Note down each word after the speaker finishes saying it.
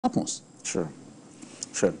happens. Sure.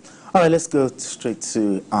 All right, let's go straight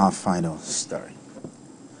to our final story.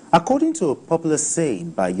 According to a popular saying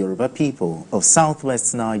by Yoruba people of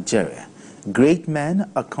southwest Nigeria, great men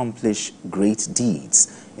accomplish great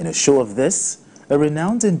deeds. In a show of this, a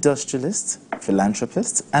renowned industrialist,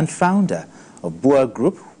 philanthropist, and founder of Boa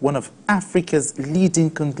Group, one of Africa's leading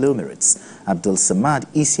conglomerates, Abdulsamad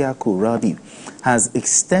Isiaku Rabiu, has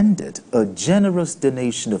extended a generous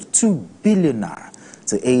donation of 2 billion naira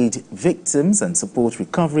to aid victims and support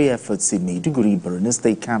recovery efforts in Maiduguri, Borno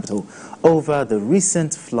State capital, over the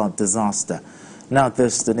recent flood disaster. Now,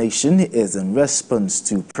 this donation is in response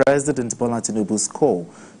to President Bola Tinubu's call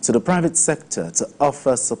to the private sector to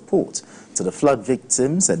offer support to the flood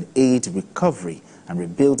victims and aid recovery and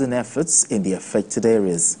rebuilding efforts in the affected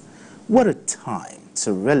areas. What a time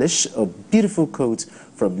to relish a beautiful quote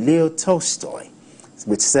from Leo Tolstoy,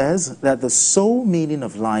 which says that the sole meaning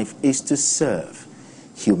of life is to serve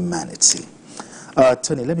humanity.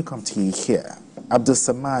 Tony, let me come to you here.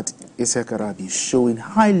 Abdulsamad Isiaku Rabiu showing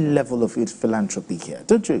high level of philanthropy here.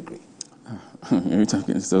 Don't you agree? Every time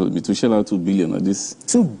to shell out 2 billion at this.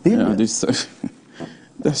 2 billion?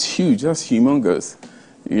 That's huge. That's humongous.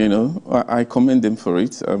 You know, I commend them for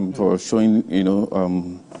it, for showing, you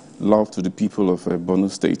know, love to the people of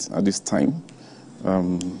Borno State at this time.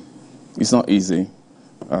 It's not easy.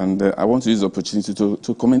 And I want to use the opportunity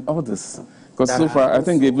to commend others. Because so far, I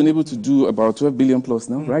think they've been able to do about 12 billion plus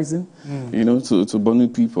now, rising, you know, to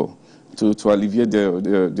Borno people, to alleviate their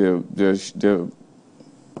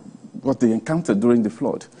what they encountered during the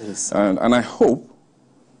flood. Yes. And I hope,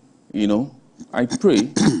 you know, I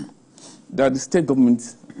pray that the state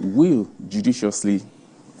government will judiciously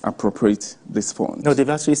appropriate this fund. No, they've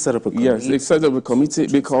actually set up a committee. Yes, they've set up a committee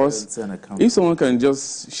because if someone can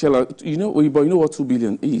just shell out, you know, but you know what 2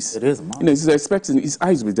 billion is? It is, you know, he's expecting his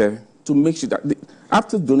eyes will be there to make sure that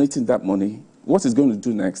after donating that money, what he's going to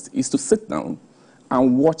do next is to sit down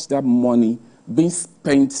and watch that money being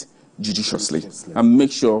spent judiciously and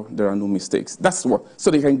make sure there are no mistakes. That's what, so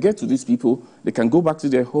they can get to these people, they can go back to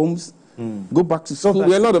their homes, go back to school,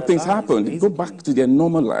 where a lot of things happen, go back to their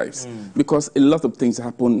normal lives, because a lot of things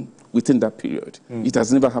happen within that period. It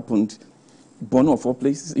has never happened, Borno of all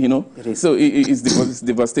places, you know, so it's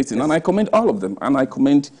devastating. And I commend all of them, and I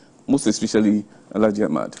commend most especially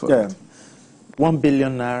Abdulsamad for that. 1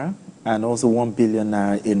 billion naira and also 1 billion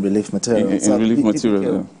naira in relief materials. In relief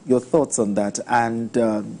material, your thoughts on that. And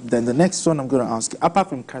then the next one I'm going to ask you, apart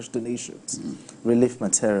from cash donations, relief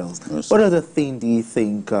materials, what other thing do you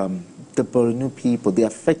think the Borno people, the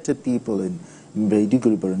affected people in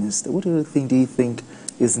Maiduguri, Borno State, what other thing do you think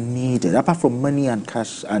is needed, apart from money and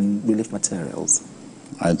cash and relief materials?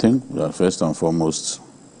 I think first and foremost,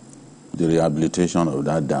 the rehabilitation of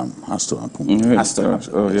that dam has to happen. Has to happen.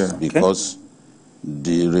 Oh, yeah. Because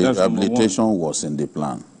the rehabilitation was in the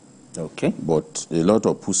plan. Okay. But a lot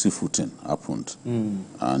of pussyfooting happened.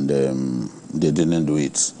 And they didn't do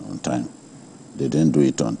it on time. They didn't do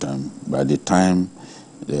it on time. By the time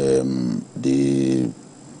the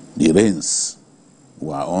rains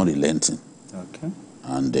were unrelenting. Okay.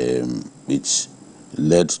 And which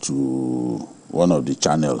led to one of the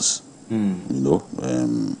channels, you know,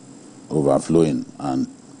 overflowing, and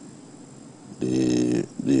the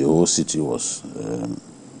whole city was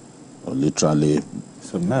literally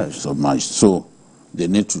submerged. So they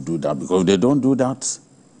need to do that, because if they don't do that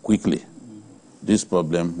quickly, this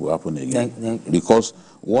problem will happen again. Because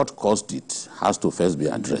what caused it has to first be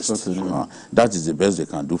addressed. That is the best they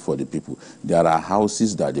can do for the people. There are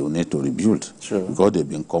houses that they will need to rebuild because they've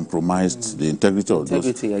been compromised. The integrity of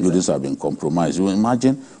those buildings have been compromised. You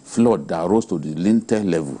imagine flood that rose to the lintel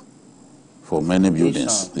level for many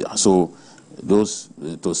buildings. So those,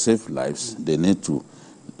 to save lives, they need to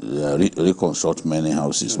reconstruct many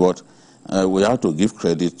houses. But we have to give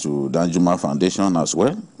credit to Danjuma Foundation as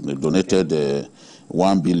well. They donated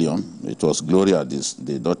 1 billion. It was Gloria,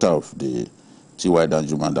 the daughter of the T.Y.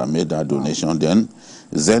 Danjuma, that made that donation. Then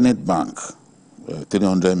Zenith Bank,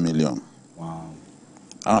 300 million. Wow.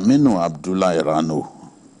 Aminu Abdullah Irano,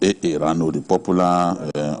 the popular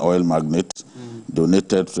oil magnate,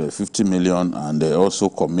 donated 50 million, and they also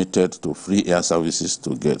committed to free air services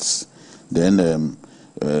to guests. Then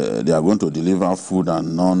they are going to deliver food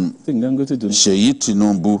and Sheyi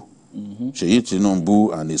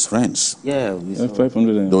Tinubu and his friends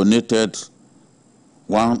donated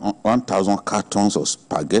 1,000 cartons of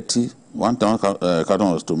spaghetti, 1,000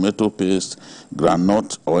 cartons of tomato paste,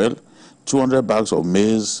 groundnut oil, 200 bags of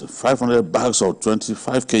maize, 500 bags of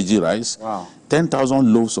 25 kg rice,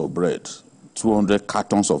 10,000 loaves of bread, 200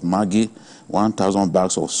 cartons of Maggi, 1,000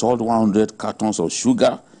 bags of salt, 100 cartons of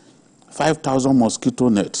sugar, 5,000 mosquito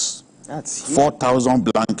nets, 4,000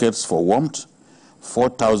 blankets for warmth,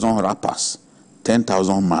 4,000 wrappers,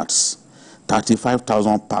 10,000 mats,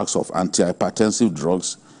 35,000 packs of antihypertensive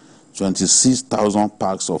drugs, 26,000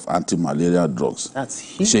 packs of anti-malaria drugs. That's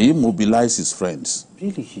huge. Sheyi mobilized his friends.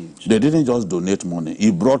 Really huge. They didn't just donate money.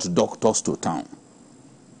 He brought doctors to town.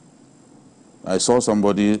 I saw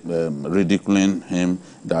somebody ridiculing him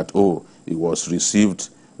that, oh, he was received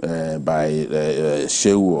by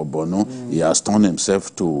Shehu of Borno. He has turned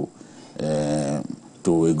himself to a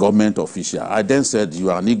government official. I then said, you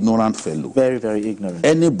are an ignorant fellow. Very, very ignorant.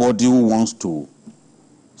 Anybody who wants to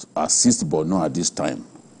assist Borno at this time,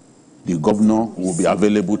 the governor will be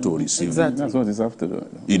available to receive exactly. him. That's what it's after.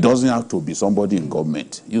 It doesn't have to be somebody in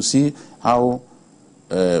government. You see how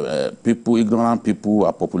people, ignorant people who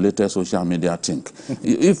are populated social media think.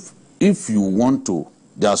 If you want to,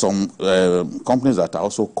 there are some companies that are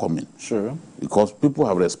also coming. Sure. Because people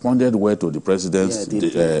have responded well to the president's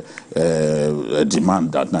demand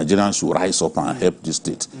that Nigerians should rise up and help the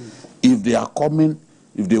state. If they are coming,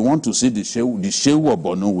 if they want to see the Shehu of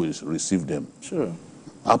Borno will receive them. Sure.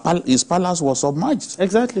 His palace was submerged.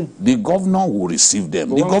 Exactly. The governor will receive them.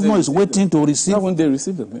 The governor is waiting to receive. Not when they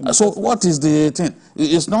receive them. So what is the thing?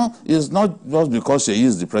 It's not just because he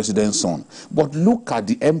is the president's son, but look at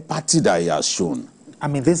the empathy that he has shown. I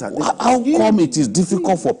mean, these are... How come it is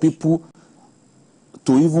difficult for people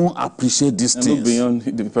to even appreciate these things? Look beyond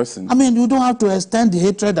the person. I mean, you don't have to extend the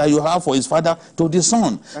hatred that you have for his father to the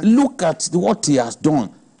son. Look at what he has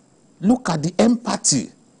done. Look at the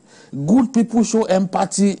empathy. Good people show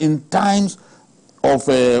empathy in times of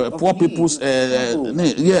poor people's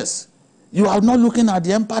need. Yes. You are not looking at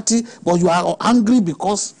the empathy, but you are angry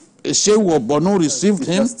because a Shehu of Borno received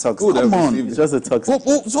him. Come on. It's just a toxic.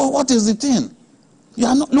 So what is the thing? You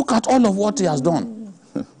are not, look at all of what he has done.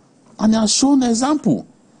 And he has shown example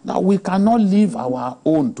that we cannot leave our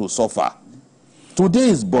own to suffer. Today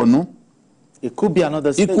is Borno. It could be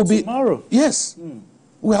another state tomorrow. Yes.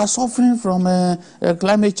 We are suffering from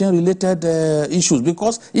climate change related issues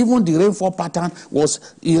because even the rainfall pattern was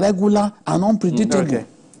irregular and unpredictable. Okay.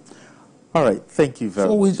 All right. Thank you very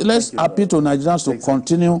much. So let's appeal to Nigerians to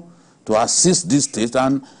continue to assist this state,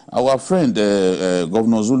 and our friend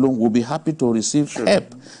Governor Zulu will be happy to receive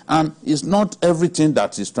help. And it's not everything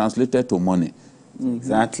that is translated to money.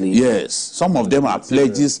 Exactly. Yes, some of them are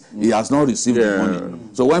pledges. He has not received the money.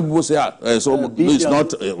 So when people say, it's not, they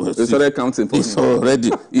started counting. It's already.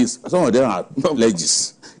 Some of them are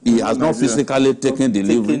pledges. He has not physically taken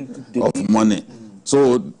delivery of money.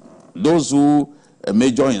 So those who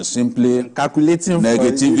major in simply calculating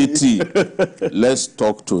negativity, let's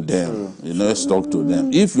talk to them. Let's talk to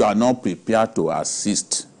them. If you are not prepared to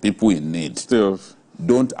assist people in need,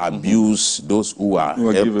 don't abuse those who are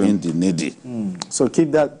helping the needy. So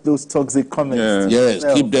keep those toxic comments. Yes,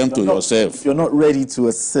 keep them to yourself. If you're not ready to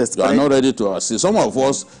assist. You are not ready to assist. Some of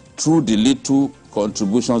us, through the little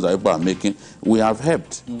contributions that people are making, we have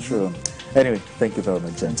helped. Sure. Anyway, thank you very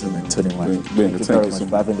much, gentlemen. Thank you very much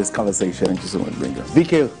for having this conversation. Thank you so much, Benga.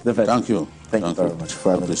 VK, the vet. Thank you. Thank you very much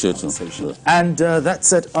for having this conversation. You. And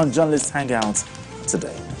that's it on Journalist Hangout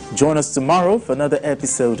today. Join us tomorrow for another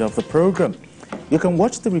episode of the program. You can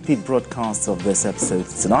watch the repeat broadcast of this episode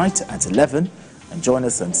tonight at 11 and join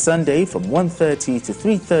us on Sunday from 1:30 to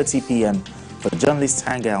 3:30 p.m. for Journalist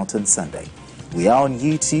Hangout on Sunday. We are on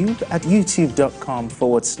YouTube at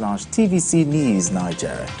youtube.com/TVC News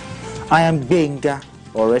Nigeria. I am Benga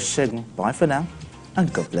Oreshegun. Bye for now,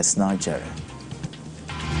 and God bless Nigeria.